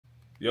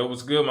Yo,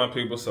 what's good, my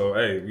people? So,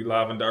 hey, we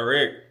live and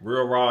direct,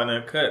 real raw and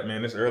uncut,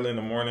 man. It's early in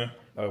the morning.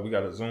 We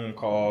got a Zoom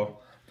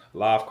call,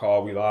 live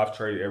call. We live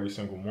trade every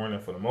single morning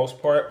for the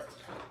most part.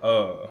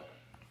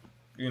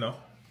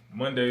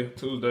 Monday,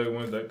 Tuesday,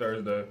 Wednesday,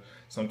 Thursday,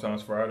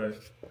 sometimes Friday.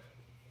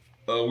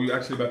 We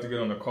actually about to get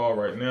on the call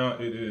right now.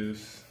 It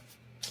is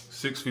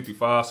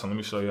 6:55, so let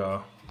me show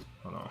y'all.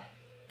 Hold on.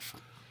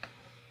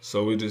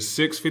 So it is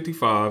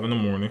 6:55 in the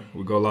morning.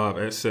 We go live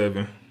at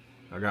 7.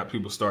 I got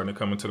people starting to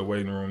come into the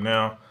waiting room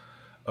now.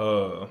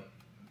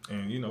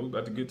 And we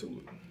about to get to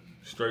it.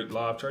 Straight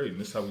live trading.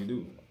 This is how we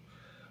do.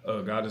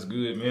 God is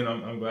good, man.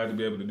 I'm glad to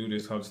be able to do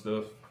this kind of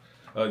stuff.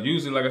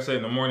 Usually, like I said,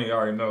 in the morning, you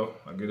already know,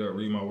 I get up,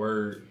 read my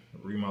word,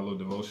 read my little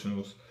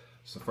devotionals.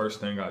 It's the first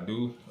thing I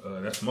do.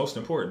 That's most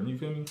important. You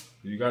feel me?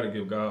 You got to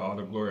give God all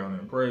the glory, honor,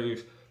 and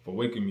praise for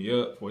waking me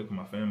up, for waking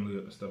my family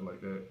up and stuff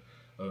like that.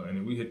 And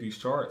then we hit these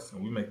charts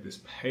and we make this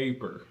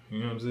paper. You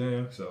know what I'm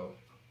saying? So,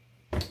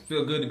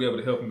 feel good to be able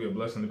to help and be a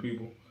blessing to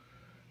people.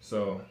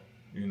 So,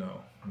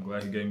 I'm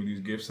glad he gave me these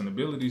gifts and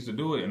abilities to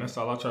do it. And that's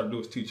all I try to do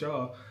is teach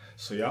y'all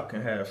so y'all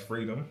can have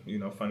freedom,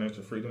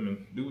 financial freedom,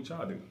 and do what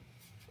y'all do.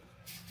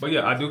 But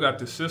yeah, I do got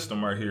this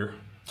system right here.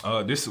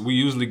 We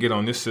usually get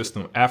on this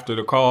system after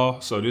the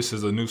call. So this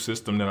is a new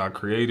system that I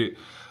created.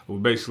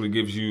 It basically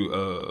gives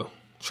you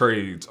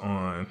trades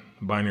on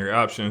binary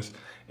options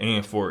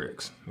and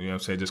Forex. You know what I'm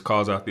saying? Just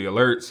calls out the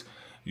alerts.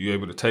 You're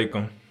able to take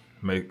them,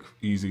 make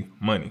easy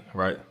money,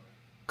 right?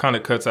 Kind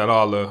of cuts out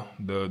all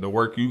the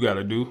work you got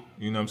to do,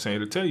 you know what I'm saying,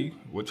 to tell you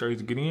what trades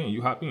to get in,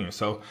 you hop in.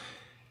 So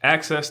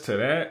access to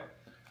that,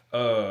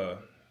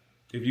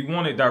 if you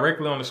want it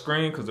directly on the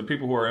screen, because the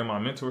people who are in my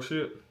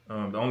mentorship,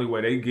 the only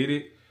way they get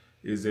it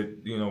is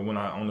that, when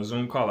on the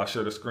Zoom call, I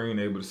share the screen,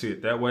 they're able to see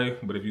it that way.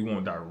 But if you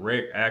want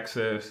direct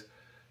access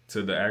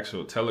to the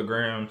actual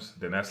telegrams,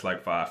 then that's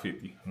like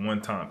 $5.50,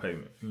 one-time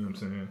payment, you know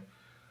what I'm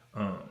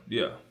saying?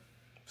 Yeah,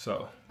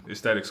 so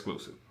it's that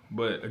exclusive.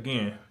 But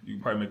again, you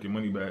can probably make your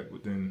money back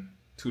within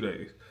 2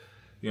 days.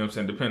 You know what I'm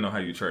saying? Depending on how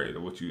you trade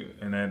or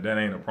and that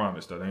ain't a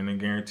promise though. That ain't a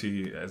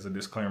guarantee. As a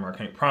disclaimer, I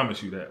can't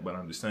promise you that, but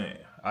I'm just saying,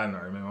 I know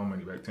I made my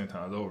money back 10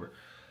 times over.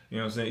 You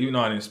know what I'm saying? Even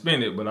though I didn't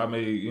spend it, but I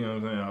made,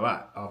 a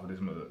lot off of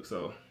this mug.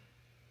 So,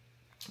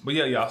 but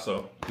yeah, y'all,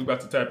 so we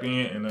about to tap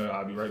in and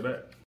I'll be right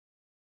back.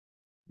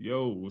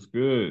 Yo, what's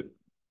good?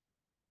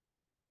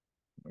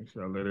 Make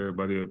sure I let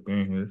everybody up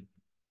in here.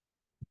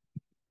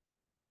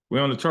 We're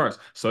on the charts.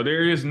 So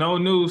there is no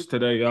news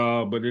today,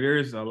 y'all, but there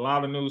is a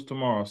lot of news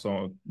tomorrow.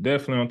 So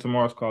definitely on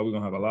tomorrow's call, we're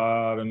going to have a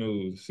lot of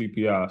news,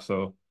 CPI.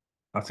 So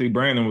I see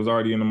Brandon was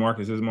already in the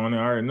markets this morning.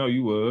 I already know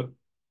you would.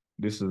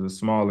 This is a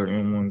smaller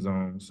M1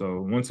 zone. So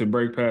once it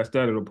break past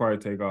that, it'll probably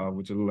take off,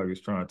 which it looks like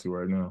it's trying to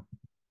right now.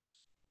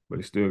 But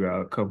it still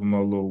got a couple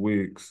more little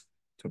wicks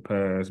to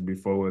pass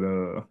before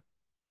it,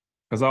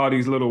 because all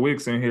these little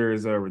wicks in here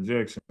is a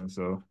rejection.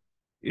 So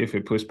if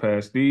it push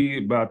past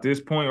about this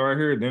point right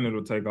here, then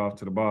it'll take off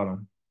to the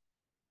bottom.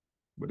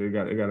 But it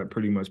got to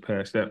pretty much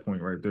past that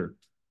point right there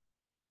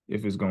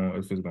if it's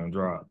gonna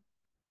drop.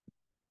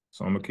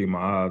 So I'm gonna keep my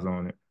eyes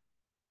on it.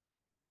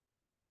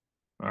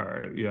 All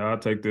right, yeah, I'll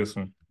take this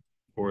one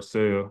for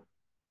sale.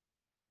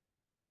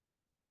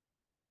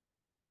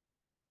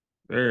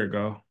 There you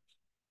go.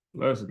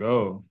 Let's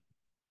go.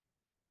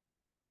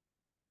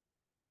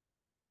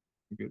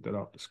 Get that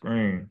off the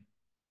screen.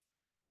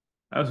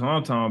 That's what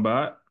I'm talking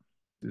about.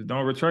 Just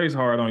don't retrace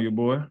hard on you,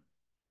 boy.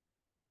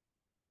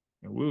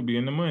 And we'll be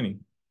in the money.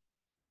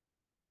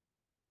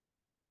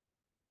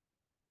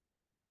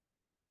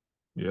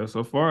 Yeah,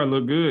 so far it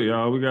look good,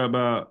 y'all. We got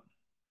about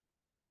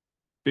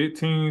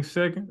 15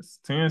 seconds,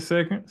 10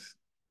 seconds.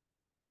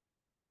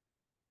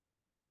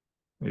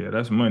 Yeah,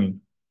 that's money.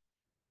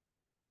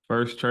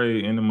 First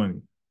trade in the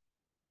money.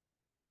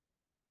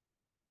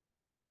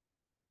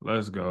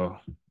 Let's go.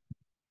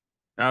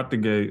 Out the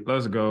gate.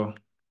 Let's go.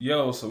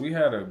 Yo, so we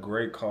had a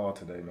great call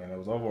today, man. It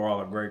was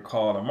overall a great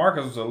call. The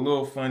market was a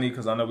little funny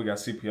because I know we got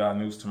CPI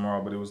news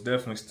tomorrow, but it was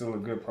definitely still a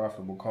good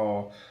profitable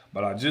call.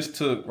 But I just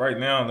took, right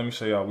now, let me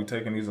show y'all, we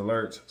taking these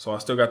alerts. So I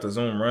still got the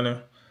Zoom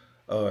running.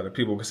 The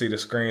people can see the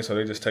screen, so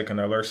they just taking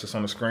the alerts that's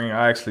on the screen.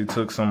 I actually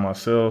took some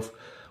myself,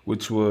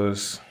 which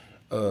was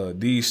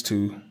these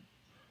two,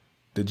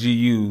 the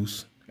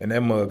GUs, and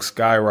that mug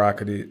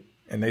skyrocketed,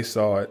 and they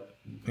saw it.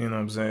 You know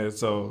what I'm saying?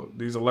 So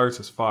these alerts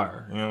is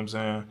fire. You know what I'm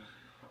saying?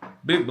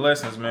 Big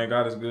blessings, man.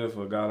 God is good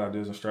for God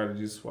ideas and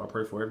strategies. That's what I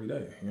pray for every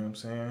day. You know what I'm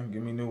saying?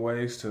 Give me new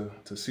ways to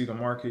see the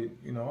market,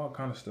 all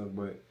kind of stuff.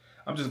 But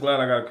I'm just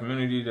glad I got a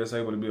community that's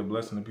able to be a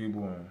blessing to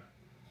people,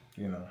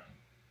 and,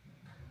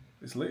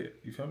 it's lit.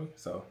 You feel me?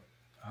 So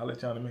I'll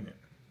let y'all in a minute.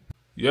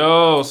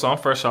 Yo, so I'm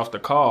fresh off the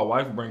call.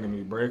 Wife bringing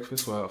me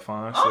breakfast with her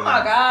fine. Oh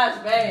my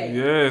gosh, babe.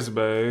 Yes,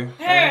 babe.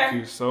 Here. Thank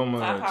you so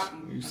much.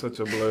 You such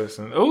a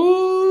blessing.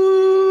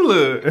 Ooh,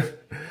 look.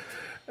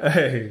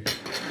 Hey.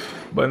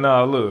 But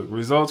nah, look,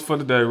 results for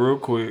the day real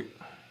quick.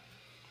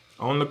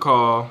 On the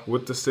call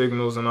with the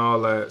signals and all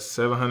that,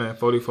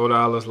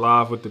 $744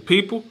 live with the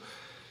people.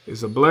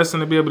 It's a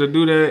blessing to be able to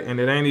do that, and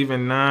it ain't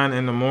even 9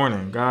 in the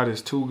morning. God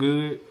is too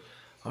good.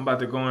 I'm about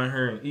to go in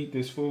here and eat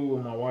this food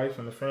with my wife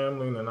and the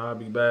family, and then I'll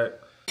be back.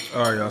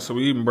 All right, y'all, so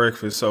we eating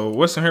breakfast. So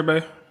what's in here,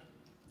 babe?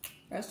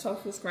 That's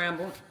tofu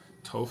scrambled.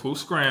 Tofu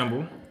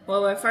scramble.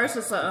 Well, at first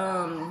it's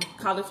a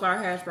cauliflower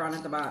hash brown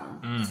at the bottom.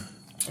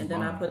 And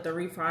then I put the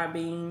refried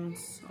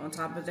beans on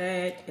top of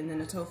that, and then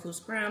the tofu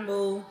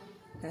scramble.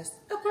 That's,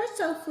 of course,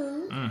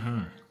 tofu.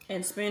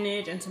 And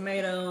spinach and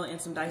tomato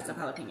and some diced up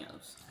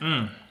jalapenos.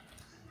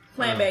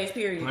 Plant-based,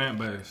 period.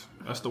 Plant-based.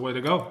 That's the way to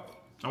go.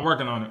 I'm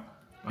working on it.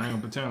 I ain't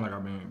gonna pretend like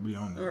I've been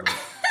on that.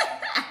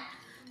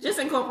 Just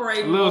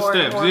incorporate little more,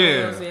 steps, more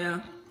yeah. meals, yeah.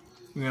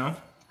 You know,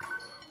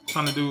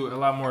 trying to do a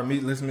lot more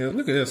meatless meals.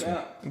 Look at this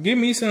one. Give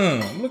me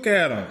some. Look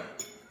at them.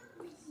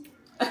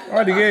 I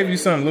already gave you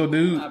some, little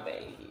dude. My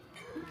baby.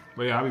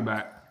 But yeah, I'll be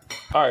back.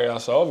 All right, y'all.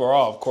 So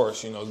overall, of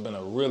course, you know, it's been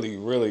a really,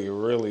 really,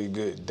 really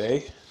good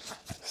day.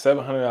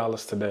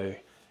 $700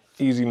 today.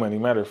 Easy money.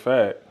 Matter of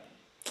fact,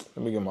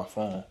 let me get my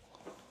phone.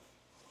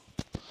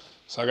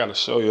 So I got to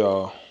show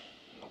y'all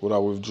what I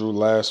withdrew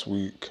last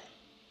week.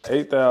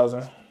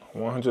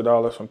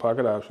 $8,100 from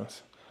Pocket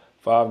Options.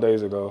 5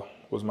 days ago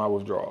was my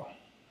withdrawal.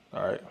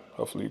 All right.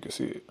 Hopefully you can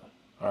see it.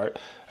 All right.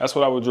 That's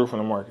what I withdrew from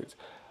the markets.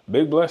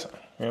 Big blessing. You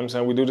know what I'm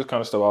saying? We do this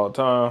kind of stuff all the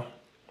time.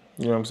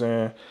 You know what I'm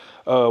saying?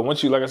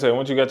 Once you, like I said,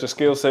 once you got your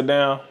skill set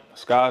down,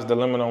 sky's the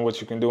limit on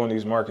what you can do in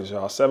these markets,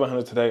 y'all.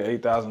 700 today,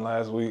 8,000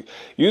 last week.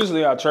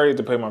 Usually I trade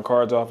to pay my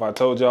cards off. I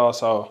told y'all,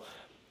 so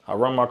I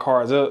run my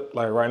cards up.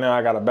 Like right now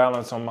I got a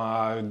balance on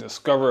my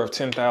Discover of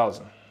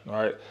 10,000. All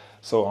right.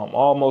 So I'm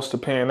almost to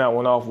paying that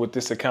one off with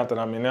this account that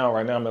I'm in now.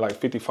 Right now I'm at like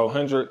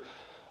 5,400.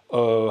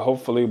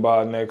 Hopefully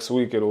by next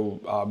week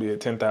I'll be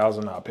at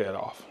 10,000. I'll pay it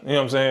off. You know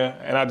what I'm saying?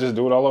 And I just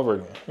do it all over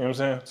again. You know what I'm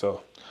saying?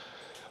 So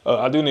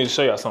I do need to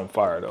show y'all something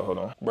fire though. Hold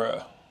on,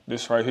 bruh.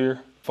 This right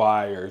here,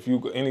 fire. If you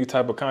any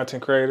type of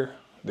content creator,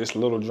 this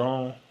little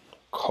drone,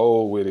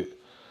 cold with it.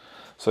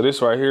 So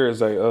this right here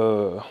is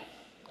a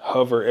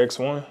Hover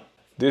X1.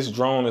 This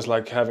drone is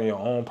like having your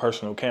own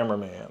personal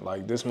cameraman.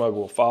 Like this mug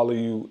will follow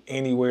you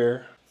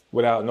anywhere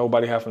without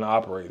nobody having to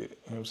operate it.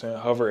 You know what I'm saying?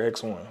 Hover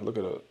X1, look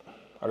it up.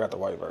 I got the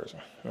white version,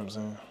 you know what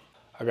I'm saying?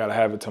 I gotta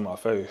have it to my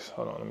face.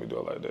 Hold on, let me do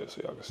it like that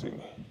so y'all can see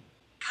me.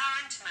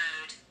 Current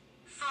mode,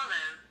 follow.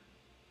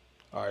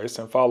 All right, it's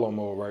in follow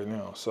mode right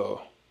now,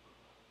 so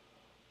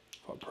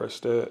if I press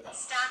that.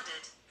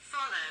 Standard,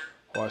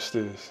 follow. Watch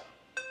this.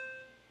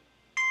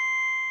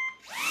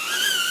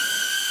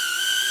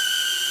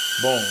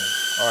 Boom.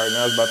 All right,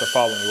 now it's about to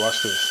follow me,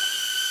 watch this.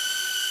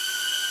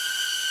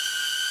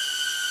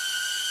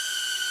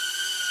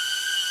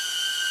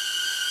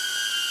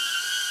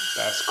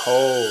 That's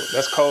cold.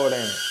 That's cold,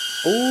 ain't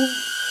it? Ooh.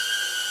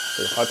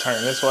 If I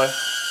turn this way,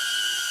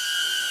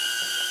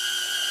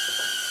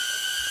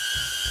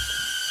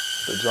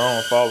 the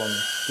drone follow me.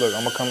 Look,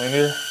 I'm gonna come in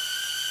here.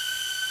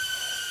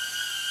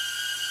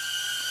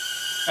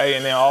 Hey,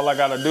 and then all I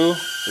gotta do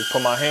is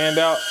put my hand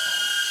out.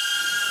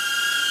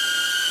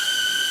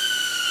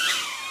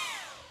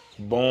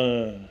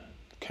 Boom.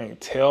 Can't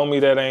tell me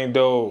that ain't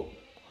dope.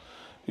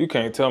 You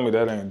can't tell me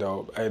that ain't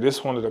dope. Hey, this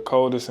is one of the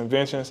coldest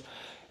inventions.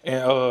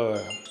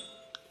 And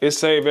it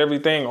saved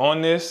everything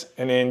on this,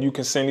 and then you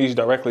can send these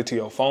directly to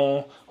your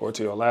phone or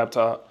to your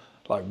laptop,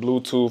 like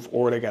Bluetooth,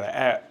 or they got an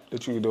app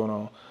that you can do it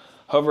on.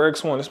 Hover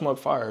X1, this mug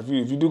fire. If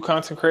you do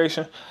content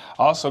creation,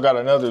 I also got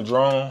another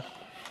drone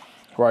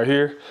right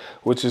here,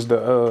 which is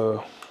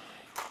the,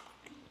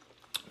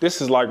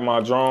 this is like my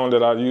drone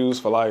that I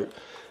use for like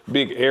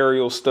big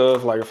aerial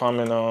stuff, like if I'm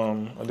in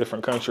a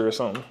different country or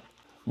something.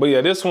 But yeah,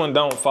 this one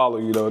don't follow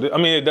you though. I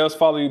mean, it does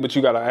follow you, but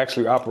you gotta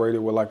actually operate it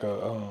with like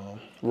a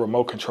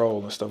remote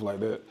control and stuff like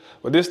that.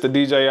 But this the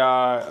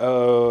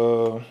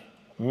DJI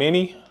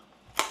Mini,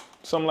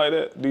 something like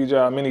that.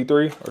 DJI Mini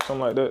 3 or something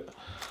like that.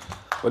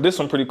 But this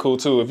one pretty cool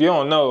too. If you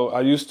don't know,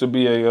 I used to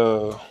be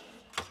a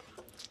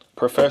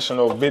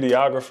professional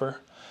videographer.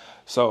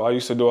 So I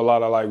used to do a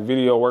lot of like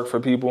video work for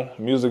people,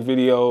 music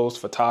videos,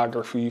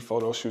 photography,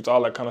 photo shoots,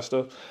 all that kind of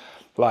stuff.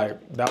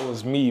 Like that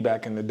was me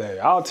back in the day.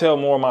 I'll tell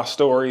more of my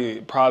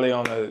story probably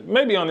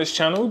maybe on this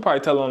channel. We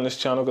probably tell it on this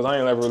channel because I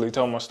ain't never really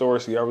told my story,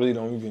 so y'all really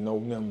don't even know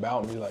nothing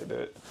about me like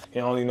that.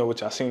 You only know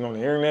what y'all seen on the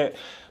internet.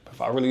 But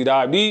if I really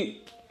dive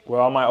deep with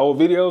all my old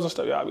videos and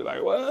stuff, y'all be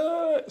like,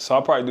 what? So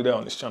I'll probably do that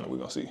on this channel, we're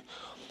gonna see.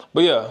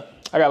 But yeah,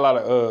 I got a lot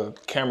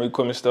of camera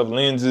equipment stuff,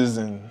 lenses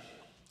and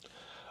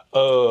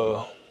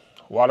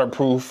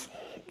waterproof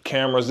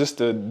cameras. This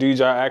the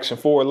DJI Action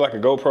 4, like a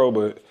GoPro,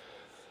 but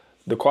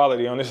the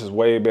quality on this is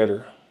way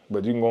better.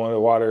 But you can go in the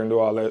water and do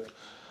all that.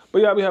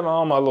 But yeah, I be having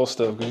all my little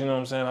stuff, because you know what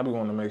I'm saying? I be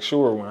wanting to make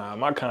sure when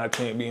my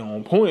content be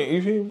on point,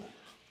 you feel me?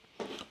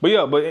 But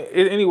yeah,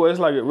 anyway, it's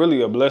like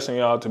really a blessing,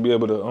 y'all, to be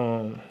able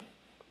to,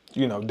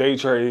 you know, day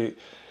trade,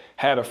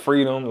 had a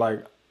freedom.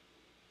 Like,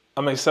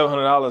 I made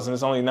 $700 and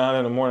it's only 9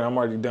 in the morning. I'm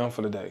already done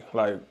for the day.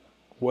 Like,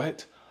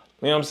 what?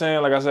 You know what I'm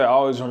saying? Like I said, I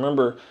always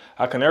remember,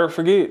 I can never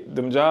forget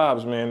them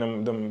jobs,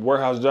 man, them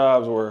warehouse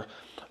jobs where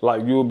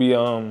like you'll be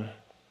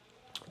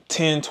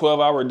 10,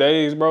 12-hour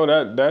days, bro,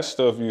 that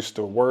stuff used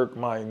to work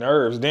my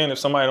nerves. Then if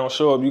somebody don't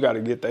show up, you got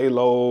to get they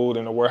load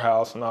in the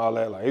warehouse and all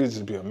that. Like, it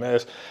just be a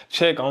mess.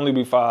 Check only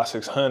be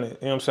 $500, $600. You know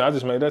what I'm saying? I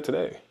just made that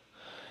today.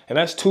 And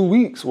that's 2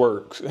 weeks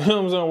work. You know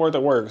what I'm saying? Worth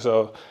of work.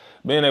 So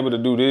being able to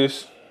do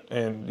this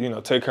and, you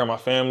know, take care of my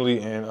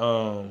family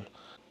and,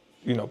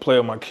 you know, play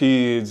with my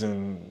kids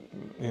and,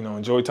 you know,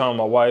 enjoy time with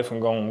my wife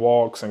and go on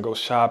walks and go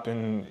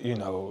shopping, you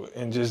know,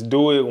 and just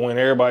do it when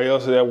everybody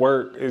else is at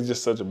work. It's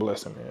just such a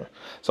blessing, man.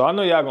 So I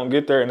know y'all gonna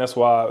get there, and that's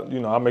why,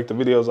 you know, I make the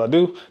videos I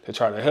do to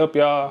try to help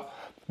y'all.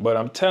 But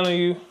I'm telling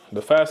you,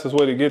 the fastest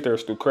way to get there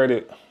is through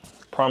credit.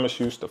 Promise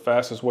you, it's the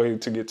fastest way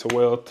to get to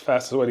wealth, the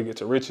fastest way to get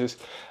to riches.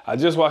 I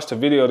just watched a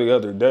video the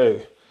other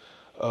day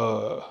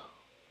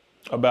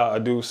about a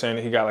dude saying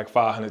that he got like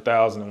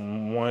 500,000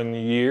 in 1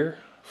 year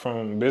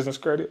from business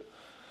credit.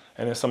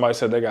 And then somebody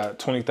said they got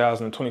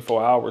 20,000 in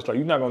 24 hours. Like,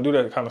 you're not gonna do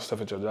that kind of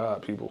stuff at your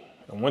job, people.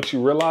 And once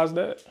you realize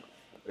that,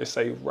 it's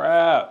a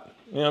wrap.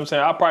 You know what I'm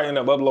saying? I'll probably end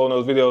up uploading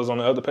those videos on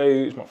the other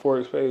page, my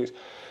Forex page.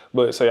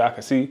 But so y'all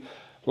can see,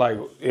 like,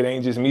 it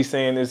ain't just me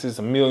saying this, it's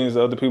millions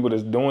of other people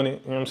that's doing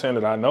it, you know what I'm saying,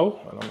 that I know.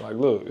 And I'm like,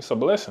 look, it's a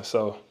blessing.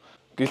 So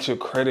get your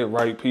credit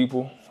right,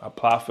 people.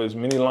 Apply for as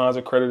many lines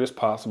of credit as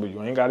possible.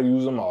 You ain't gotta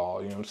use them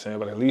all, you know what I'm saying?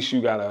 But at least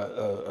you got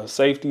a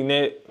safety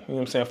net, you know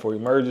what I'm saying, for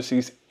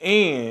emergencies.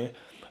 And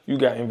you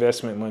got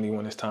investment money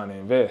when it's time to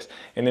invest.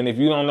 And then if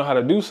you don't know how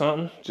to do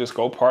something, just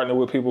go partner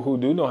with people who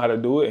do know how to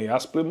do it, and y'all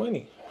split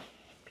money.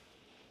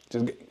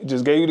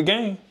 Just gave you the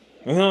game.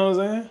 You know what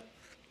I'm saying?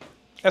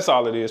 That's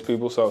all it is,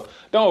 people. So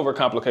don't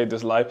overcomplicate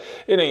this life.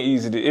 It ain't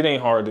easy. It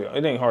ain't hard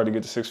to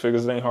get to 6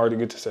 figures. It ain't hard to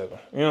get to 7.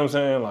 You know what I'm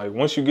saying? Like,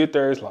 once you get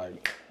there, it's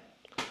like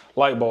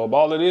light bulb.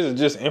 All it is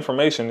just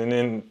information, and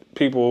then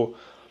people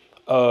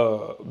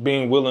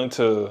being willing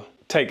to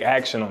take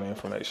action on the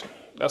information.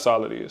 That's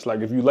all it is.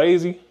 Like, if you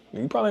lazy,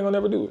 you probably ain't gonna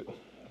never do it. You know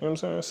what I'm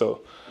saying?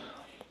 So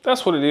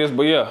that's what it is.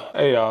 But yeah,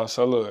 hey y'all,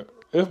 so look,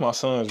 it's my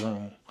son's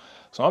room.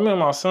 So I'm in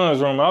my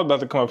son's room. I was about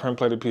to come up here and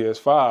play the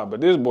PS5,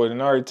 but this boy done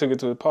already took it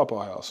to his papa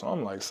house. So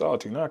I'm like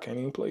salty, now I can't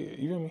even play it.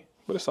 You feel me?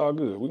 But it's all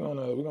good. We're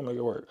gonna make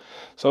it work.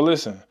 So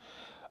listen,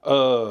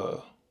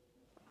 let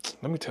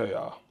me tell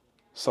y'all.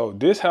 So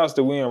this house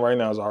that we in right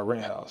now is our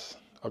rent house.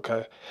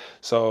 Okay.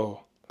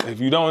 So if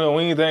you don't know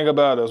anything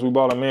about us, we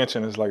bought a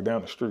mansion that's like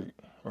down the street,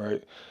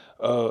 right?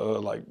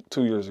 Like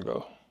 2 years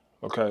ago.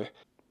 Okay.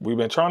 We've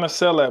been trying to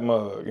sell that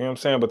mug, you know what I'm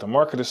saying? But the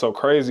market is so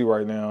crazy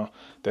right now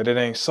that it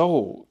ain't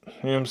sold. You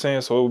know what I'm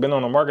saying? So we've been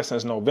on the market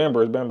since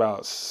November. It's been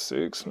about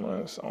 6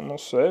 months,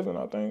 almost 7,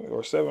 I think,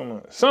 or 7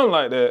 months, something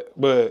like that.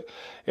 But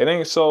it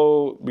ain't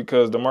sold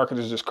because the market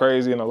is just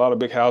crazy and a lot of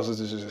big houses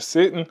is just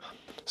sitting.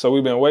 So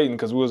we've been waiting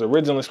because we was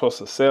originally supposed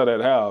to sell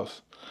that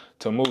house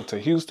to move to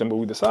Houston, but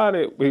we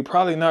decided we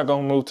probably not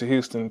gonna move to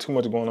Houston. Too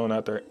much going on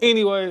out there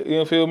anyway,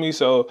 you feel me?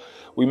 So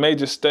we may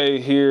just stay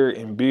here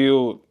and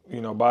build, you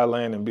know, buy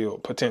land and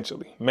build,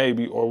 potentially,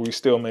 maybe, or we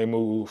still may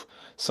move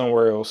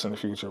somewhere else in the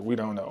future. We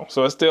don't know.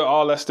 So it's still,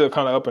 all that's still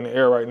kind of up in the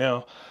air right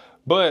now.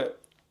 But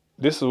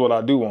this is what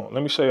I do want.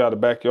 Let me show y'all the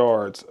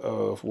backyards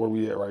of where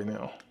we at right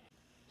now.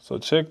 So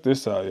check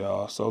this out,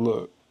 y'all. So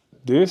look,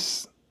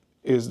 this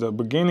is the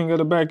beginning of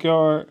the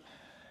backyard.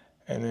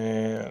 And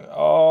then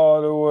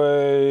all the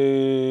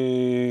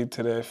way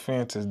to that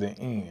fence is the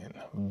end.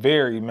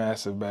 Very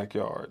massive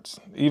backyards.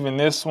 Even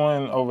this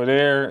one over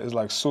there is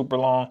like super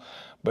long.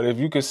 But if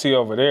you can see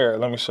over there,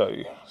 let me show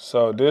you.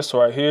 So this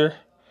right here,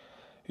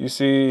 you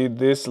see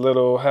this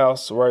little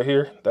house right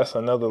here? That's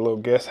another little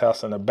guest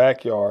house in the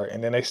backyard.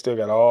 And then they still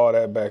got all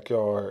that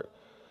backyard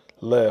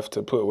left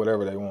to put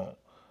whatever they want.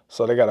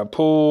 So they got a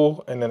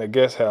pool and then a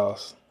guest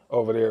house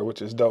over there,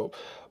 which is dope.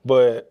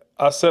 But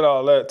I said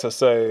all that to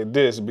say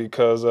this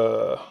because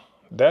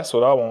that's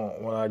what I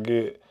want when I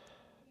get,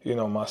 you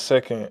know, my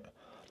second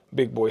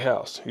big boy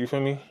house. You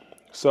feel me?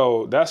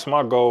 So that's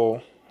my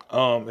goal,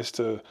 is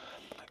to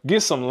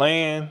get some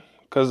land,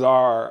 because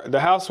the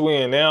house we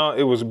in now,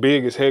 it was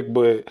big as heck,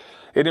 but it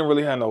didn't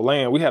really have no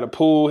land. We had a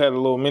pool, had a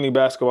little mini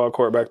basketball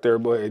court back there,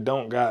 but it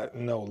don't got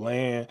no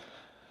land.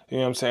 You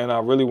know what I'm saying? I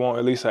really want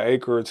at least an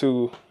acre or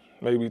 2,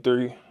 maybe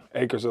 3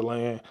 acres of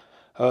land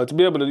to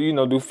be able to, you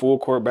know, do full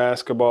court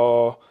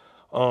basketball.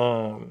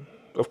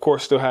 Of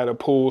course, still had a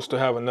pool, still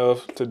have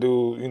enough to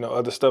do, you know,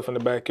 other stuff in the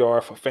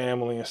backyard for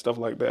family and stuff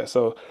like that.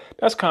 So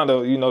that's kind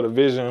of, you know, the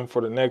vision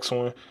for the next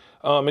one.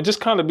 And just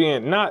kind of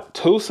being not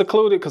too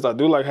secluded, because I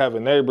do like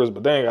having neighbors,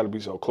 but they ain't got to be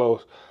so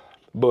close.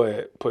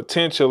 But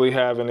potentially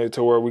having it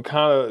to where we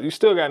kind of, you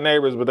still got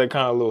neighbors, but they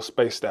kind of a little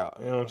spaced out.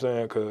 You know what I'm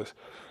saying? Because,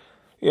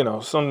 you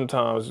know,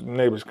 sometimes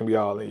neighbors can be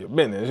all in your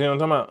business. You know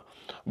what I'm talking about?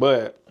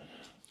 But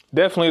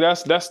definitely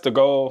that's the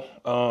goal.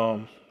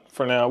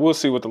 For now, we'll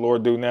see what the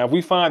Lord do. Now, if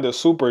we find a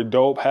super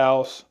dope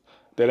house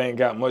that ain't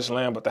got much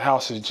land, but the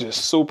house is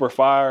just super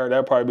fire,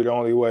 that'd probably be the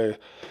only way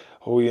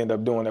we end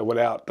up doing it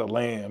without the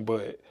land.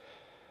 But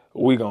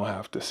we gonna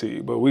have to see.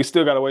 But we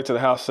still gotta wait till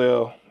the house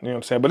sell, you know what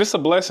I'm saying? But it's a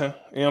blessing,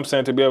 you know what I'm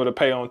saying, to be able to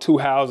pay on 2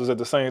 houses at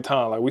the same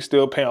time. Like, we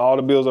still paying all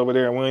the bills over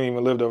there, and we ain't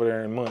even lived over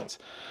there in months.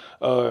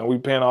 And we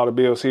paying all the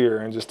bills here.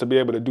 And just to be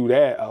able to do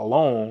that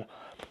alone,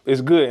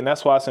 it's good. And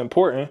that's why it's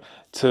important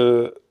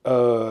to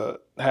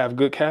have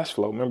good cash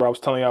flow. Remember, I was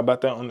telling y'all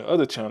about that on the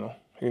other channel.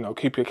 You know,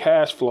 keep your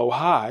cash flow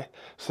high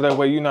so that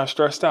way you're not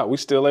stressed out. We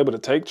still able to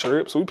take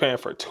trips. We paying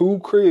for 2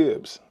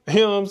 cribs.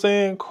 You know what I'm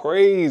saying?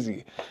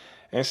 Crazy.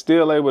 And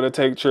still able to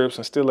take trips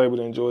and still able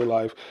to enjoy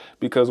life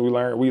because we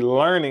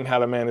learning how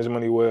to manage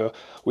money well.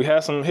 We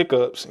had some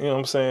hiccups, you know what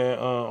I'm saying,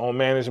 on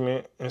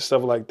management and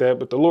stuff like that.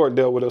 But the Lord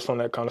dealt with us on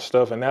that kind of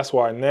stuff. And that's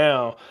why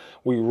now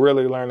we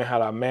really learning how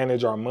to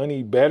manage our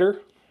money better.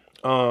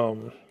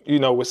 You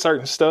know, with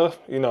certain stuff,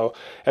 you know,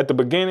 at the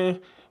beginning,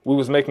 we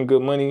was making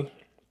good money.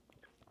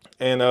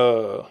 And,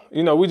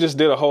 you know, we just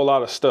did a whole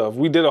lot of stuff.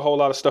 We did a whole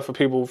lot of stuff for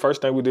people.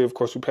 First thing we did, of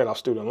course, we paid off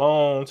student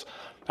loans.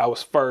 I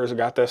was first,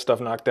 got that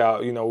stuff knocked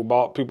out. You know, we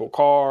bought people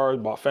cars,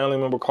 bought family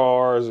member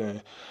cars,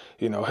 and,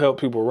 you know, helped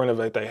people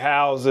renovate their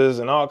houses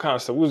and all kinds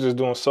of stuff. We was just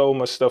doing so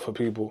much stuff for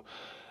people.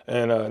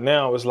 And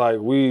now it's like,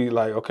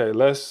 okay,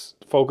 let's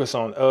focus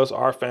on us,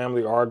 our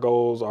family, our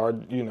goals, our,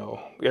 you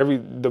know,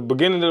 the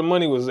beginning of the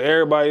money was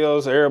everybody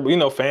else, you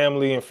know,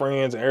 family and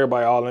friends and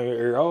everybody all in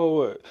here.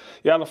 Oh,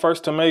 y'all the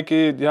first to make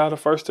it. Y'all the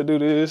first to do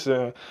this.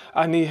 And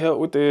I need help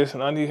with this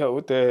and I need help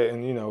with that.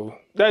 And, you know,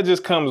 that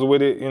just comes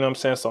with it. You know what I'm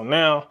saying? So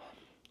now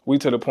we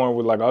to the point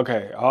where like,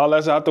 okay, all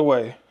that's out the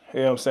way.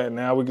 You know what I'm saying?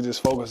 Now we can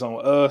just focus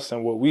on us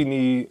and what we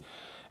need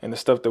and the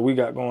stuff that we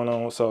got going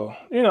on. So,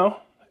 you know,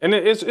 and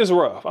it's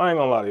rough. I ain't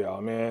gonna lie to y'all,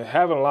 man.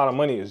 Having a lot of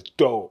money is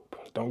dope.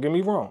 Don't get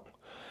me wrong.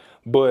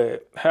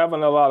 But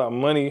having a lot of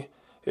money,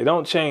 it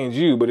don't change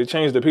you, but it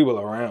changes the people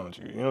around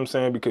you. You know what I'm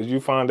saying? Because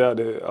you find out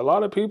that a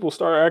lot of people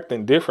start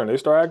acting different. They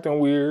start acting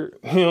weird.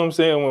 You know what I'm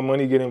saying? When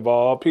money get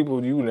involved,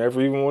 people you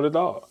never even would have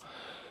thought.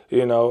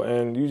 You know,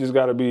 and you just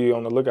got to be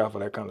on the lookout for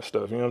that kind of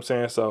stuff. You know what I'm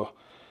saying? So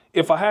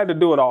if I had to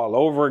do it all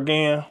over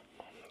again,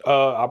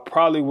 I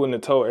probably wouldn't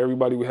have told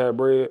everybody we had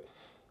bread.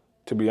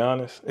 To be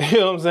honest, you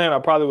know what I'm saying? I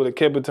probably would have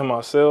kept it to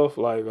myself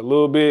like a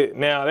little bit.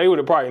 Now, they would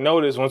have probably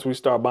noticed once we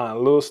start buying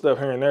little stuff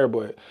here and there,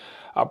 but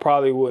I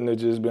probably wouldn't have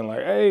just been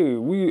like, hey,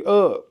 we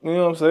up. You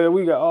know what I'm saying?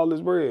 We got all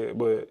this bread.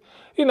 But,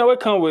 you know, it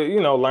comes with,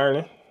 you know,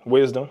 learning,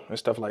 wisdom and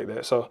stuff like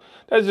that. So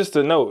that's just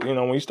a note. You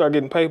know, when you start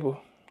getting paper,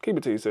 keep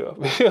it to yourself.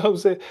 You know what I'm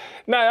saying?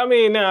 Now, I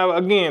mean, now,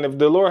 again, if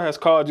the Lord has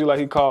called you like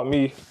he called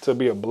me to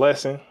be a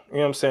blessing, you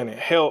know what I'm saying, and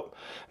help.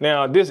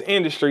 Now, this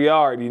industry, I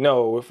already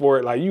know, for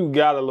it, like, you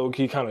got to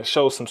low-key kind of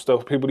show some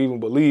stuff for people to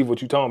even believe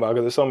what you're talking about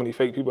because there's so many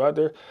fake people out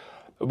there.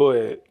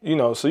 But, you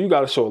know, so you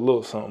got to show a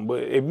little something.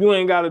 But if you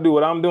ain't got to do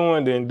what I'm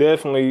doing, then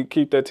definitely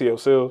keep that to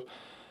yourself.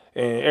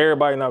 And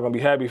everybody not going to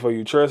be happy for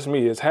you. Trust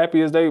me, as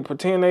happy as they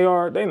pretend they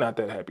are, they not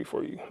that happy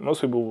for you.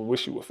 Most people would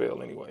wish you would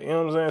fail anyway. You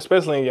know what I'm saying?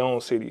 Especially in your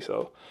own city.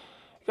 So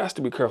you got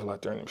to be careful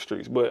out there in them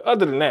streets. But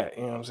other than that,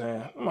 you know what I'm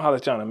saying? I'm going to holler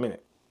at y'all in a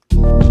minute.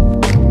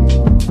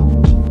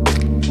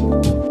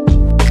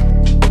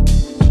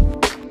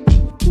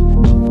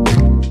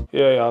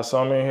 Yeah, y'all, so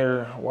I'm in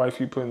here.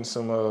 Wifey putting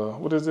some,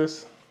 what is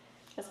this?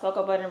 It's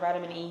cocoa butter and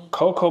vitamin E.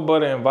 Cocoa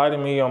butter and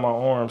vitamin E on my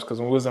arms because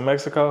when we was in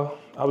Mexico,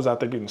 I was out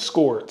there getting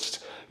scorched.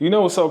 You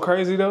know what's so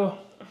crazy though?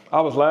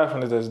 I was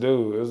laughing at this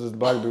dude. It was this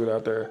black dude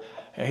out there.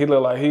 And he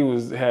looked like he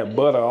had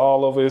butter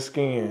all over his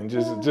skin,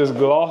 just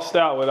glossed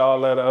out with all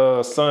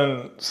that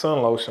sun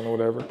lotion or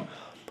whatever.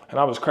 And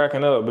I was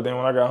cracking up, but then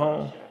when I got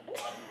home,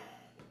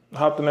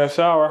 hopped in that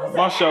shower,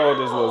 my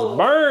shoulders was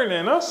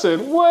burning. I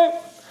said,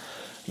 what?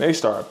 They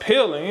started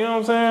peeling, you know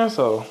what I'm saying?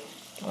 So,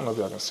 I don't know if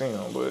y'all can see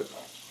them, but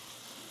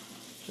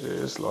yeah,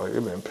 it's like,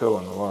 it been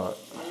peeling a lot.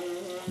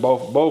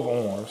 Both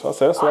arms. I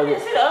said, that's what I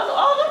get.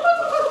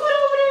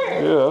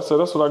 Yeah, I said,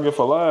 that's what I get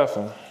for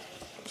laughing.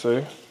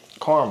 See?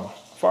 Karma.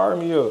 Fire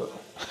me up.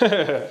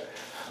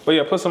 But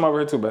yeah, put some over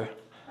here too, babe.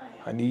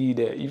 I need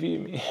that, you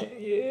feel me?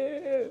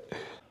 Yeah.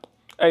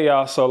 Hey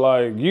y'all, so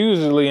like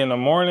usually in the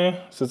morning,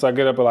 since I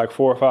get up at like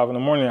 4 or 5 in the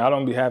morning, I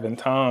don't be having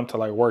time to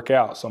like work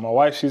out. So my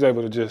wife, she's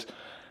able to just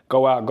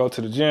go out, go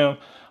to the gym.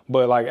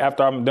 But like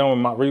after I'm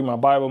done with reading my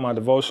Bible, my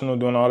devotional,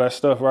 doing all that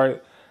stuff,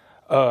 right?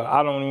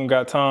 I don't even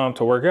got time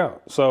to work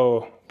out.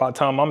 So by the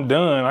time I'm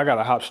done, I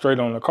gotta hop straight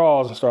on the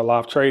calls and start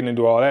live trading and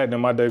do all that. Then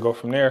my day go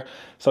from there.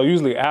 So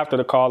usually after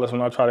the call is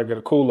when I try to get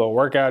a cool little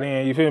workout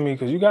in, you feel me?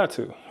 Cause you got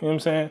to, you know what I'm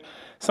saying?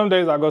 Some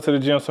days I go to the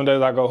gym, some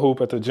days I go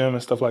hoop at the gym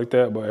and stuff like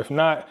that. But if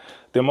not,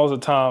 then most of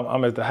the time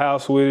I'm at the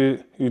house with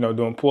it, you know,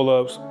 doing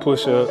pull-ups,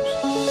 push-ups.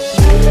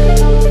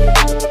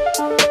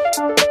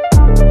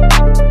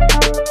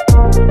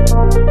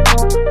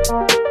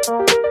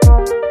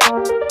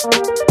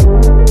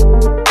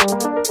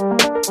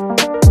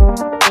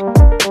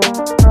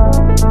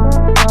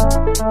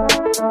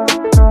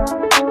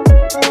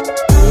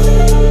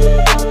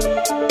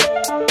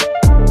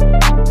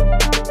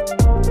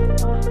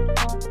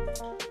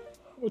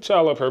 What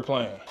y'all up here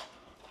playing?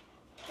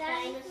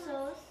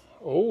 Dinosaurs.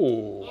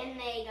 Oh. And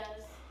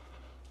Legos.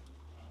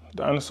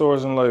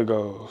 Dinosaurs and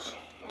Legos.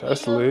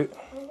 That's lit.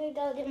 I'm gonna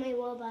go get my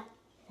robot.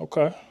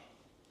 Okay.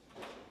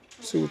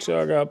 See what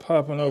y'all got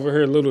popping over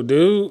here, little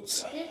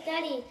dudes.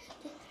 Daddy.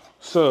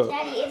 What's up?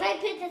 Daddy, if I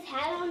put this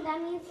hat on,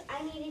 that means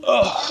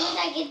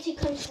I get to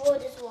control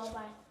this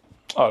robot.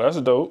 Oh,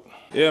 that's dope.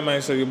 Yeah,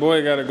 man, so your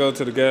boy got to go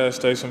to the gas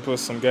station, put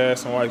some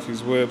gas in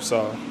wifey's whip,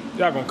 so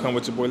y'all gonna come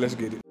with your boy, let's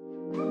get it.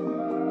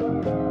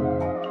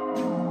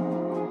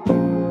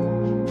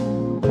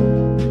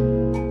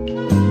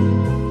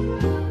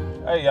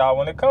 Hey, y'all,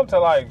 when it comes to,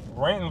 like,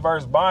 renting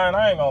versus buying,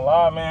 I ain't gonna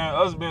lie, man,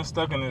 us being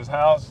stuck in this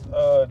house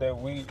that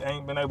we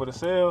ain't been able to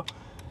sell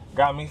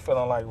got me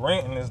feeling like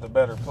renting is the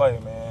better play,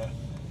 man.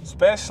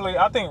 Especially,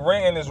 I think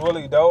renting is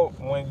really dope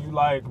when you,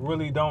 like,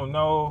 really don't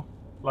know,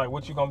 like,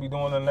 what you're gonna be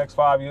doing in the next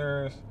 5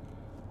 years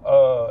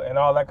and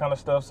all that kind of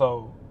stuff.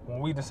 So when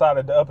we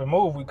decided to up and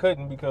move, we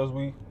couldn't because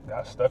we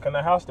got stuck in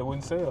a house that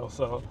wouldn't sell.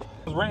 So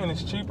renting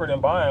is cheaper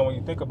than buying when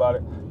you think about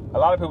it. A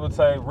lot of people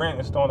say rent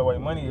is throwing away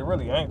money. It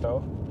really ain't,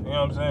 though. You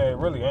know what I'm saying? It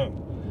really ain't.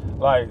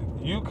 Like,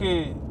 you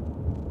could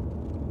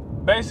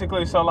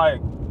basically, so,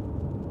 like,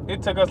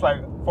 it took us,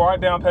 like, for our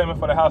down payment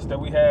for the house that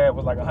we had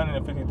was like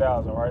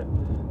 $150,000, right?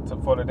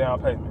 For the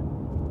down payment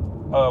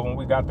when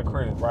we got the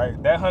crib,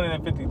 right? That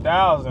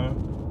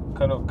 $150,000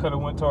 could have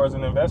went towards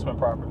an investment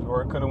property,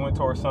 or it could have went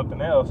towards something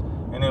else.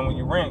 And then when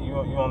you rent, you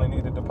only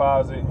need a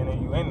deposit, and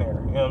then you in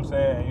there. You know what I'm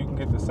saying? And you can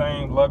get the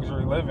same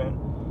luxury living,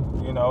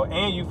 you know,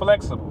 and you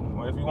flexible.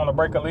 If you want to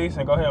break a lease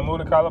and go ahead and move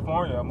to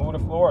California, or move to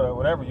Florida,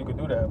 whatever, you could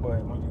do that.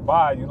 But when you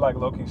buy, you like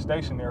low-key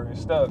stationary and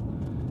stuck.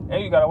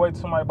 And you gotta wait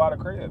till somebody buy the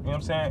crib. You know what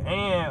I'm saying?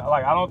 And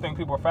like, I don't think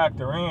people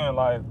factor in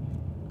like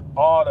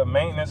all the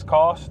maintenance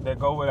costs that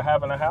go with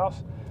having a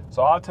house.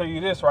 So I'll tell you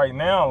this right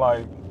now,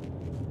 like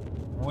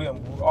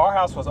our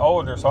house was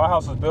older. So our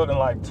house was built in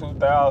like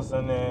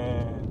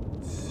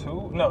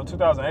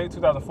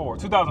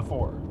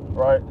 2004,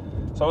 right?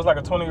 So it was like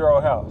a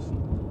 20-year-old house.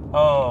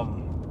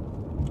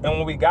 And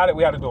when we got it,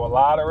 we had to do a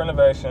lot of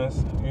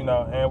renovations, you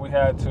know, and we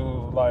had to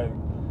like,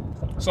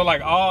 so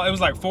like it was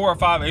like 4 or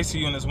 5 AC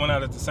units went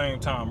out at the same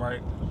time,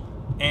 right?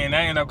 And that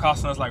ended up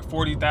costing us like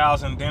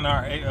 $40,000. Then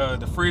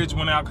the fridge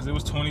went out because it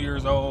was 20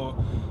 years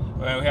old.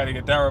 We had to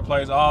get that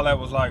replaced. All that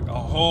was like a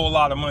whole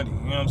lot of money. You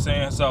know what I'm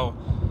saying? So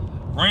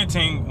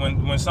renting,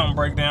 when something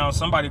break down,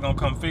 somebody gonna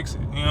come fix it.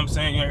 You know what I'm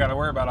saying? You ain't gotta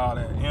worry about all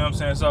that. You know what I'm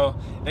saying? So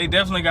they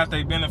definitely got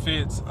their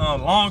benefits.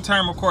 Long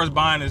term, of course,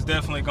 buying is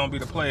definitely gonna be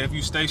the play. If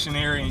you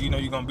stationary and you know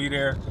you're gonna be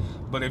there.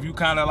 But if you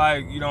kind of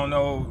like, you don't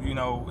know, you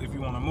know, if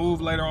you want to move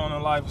later on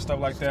in life and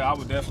stuff like that, I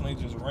would definitely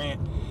just rent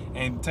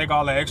and take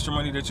all the extra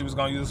money that you was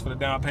going to use for the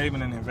down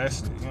payment and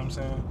invest it. You know what I'm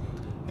saying?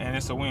 And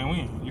it's a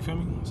win-win. You feel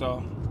me?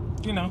 So,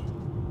 you know,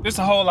 there's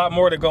a whole lot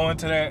more to go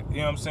into that. You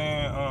know what I'm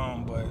saying?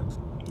 But,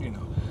 you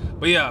know.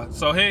 But, yeah,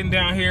 so heading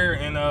down here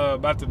and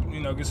about to,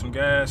 you know, get some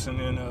gas and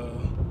then,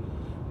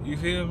 you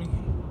feel me?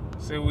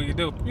 See what we can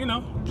do. You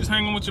know, just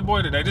hanging with your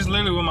boy today. This is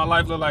literally what my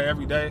life look like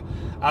every day.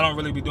 I don't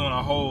really be doing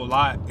a whole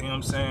lot, you know what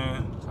I'm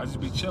saying? I just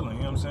be chilling,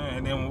 you know what I'm saying?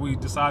 And then when we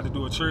decide to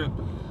do a trip,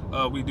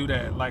 we do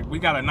that. Like, we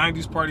got a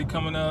 90s party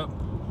coming up,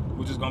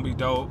 which is gonna be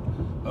dope. Me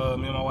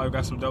and my wife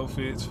got some dope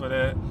fits for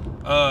that.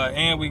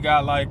 And we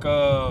got like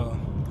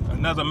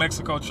another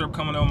Mexico trip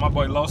coming up with my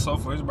boy Loso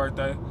for his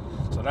birthday.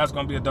 So that's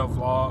gonna be a dope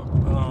vlog.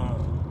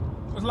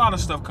 There's a lot of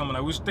stuff coming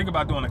up. We should think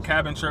about doing a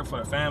cabin trip for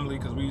the family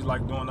because we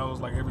like doing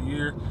those like every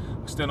year.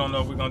 We still don't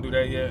know if we're gonna do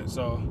that yet.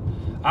 So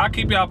I'll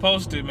keep y'all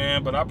posted,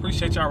 man. But I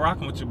appreciate y'all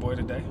rocking with your boy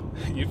today.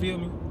 You feel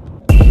me?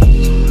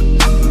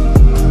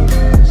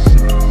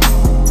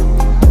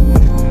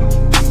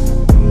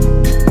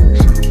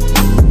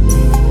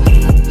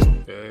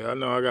 Yeah, I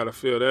know I gotta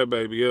fill that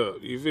baby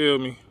up. You feel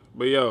me?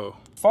 But yo,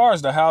 as far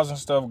as the housing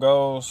stuff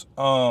goes,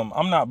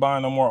 I'm not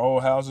buying no more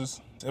old houses.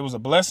 It was a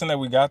blessing that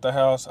we got the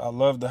house. I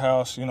love the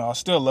house. You know, I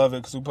still love it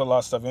because we put a lot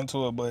of stuff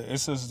into it, but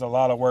it's just a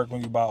lot of work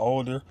when you buy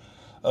older.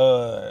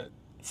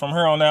 From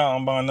here on out,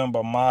 I'm buying nothing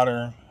but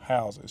modern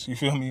houses. You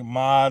feel me?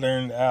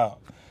 Moderned out.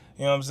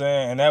 You know what I'm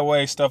saying? And that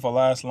way stuff will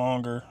last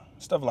longer,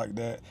 stuff like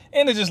that.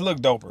 And it just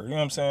looked doper. You know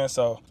what I'm saying?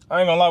 So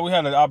I ain't gonna lie, we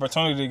had an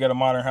opportunity to get a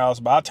modern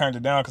house, but I turned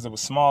it down because it was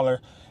smaller.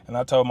 And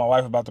I told my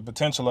wife about the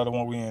potential of the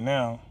one we in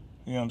now.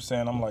 You know what I'm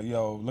saying? I'm like,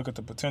 yo, look at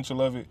the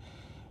potential of it.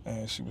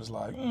 And she was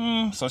like,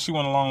 So she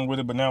went along with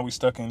it, but now we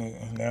stuck in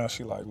it. And now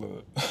she like,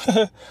 look.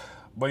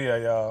 But yeah,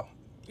 y'all,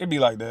 it be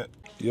like that.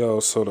 Yo,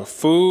 so the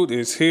food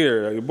is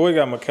here. Your boy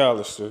got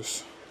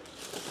McAllister's.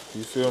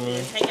 You feel me?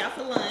 Takeout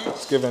for lunch.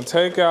 It's giving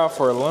takeout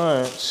for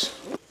lunch.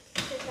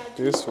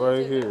 This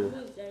right here.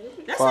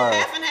 That's Fire.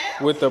 half and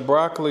half. With the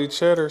broccoli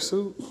cheddar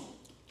soup.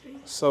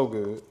 So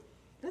good.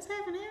 That's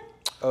half and half.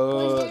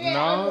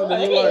 No,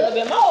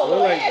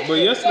 but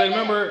yesterday,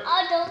 remember?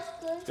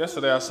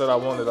 Yesterday I said I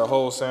wanted a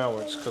whole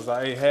sandwich because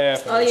I ate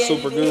half and it was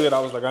super good. I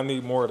was like, I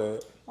need more of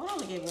that. Why don't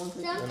we get one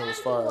cookie? And it was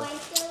fire.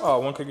 Oh,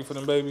 one cookie for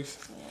them babies.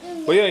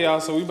 But yeah, y'all,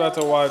 so we about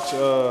to watch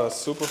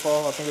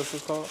Superfall, I think that's what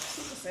it's called.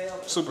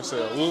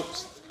 Supercell.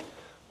 Whoops.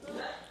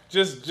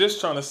 Just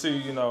trying to see,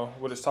 you know,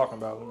 what it's talking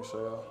about. Let me show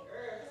y'all.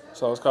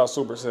 So it's called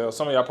Supercell.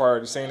 Some of y'all probably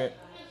already seen it.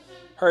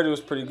 Heard it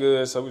was pretty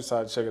good, so we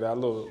decided to check it out. A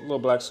little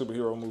black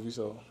superhero movie,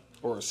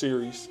 or a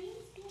series.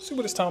 See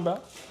what it's talking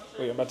about.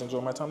 Wait, I'm about to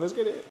enjoy my time. Let's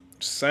get it.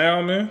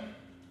 Salmon,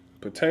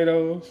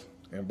 potatoes,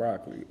 and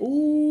broccoli.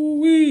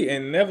 Ooh-wee.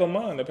 And never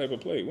mind the paper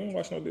plate. We ain't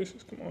wash no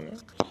dishes. Come on now.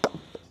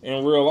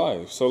 In real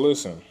life. So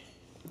listen.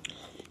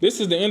 this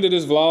is the end of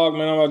this vlog,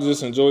 man. I'm about to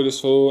just enjoy this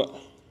food.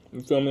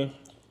 You feel me?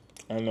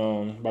 And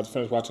about to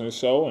finish watching this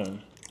show. And,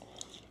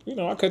 you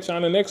know, I'll catch you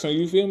on the next one.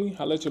 You feel me?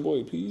 I'll let your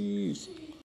boy. Peace.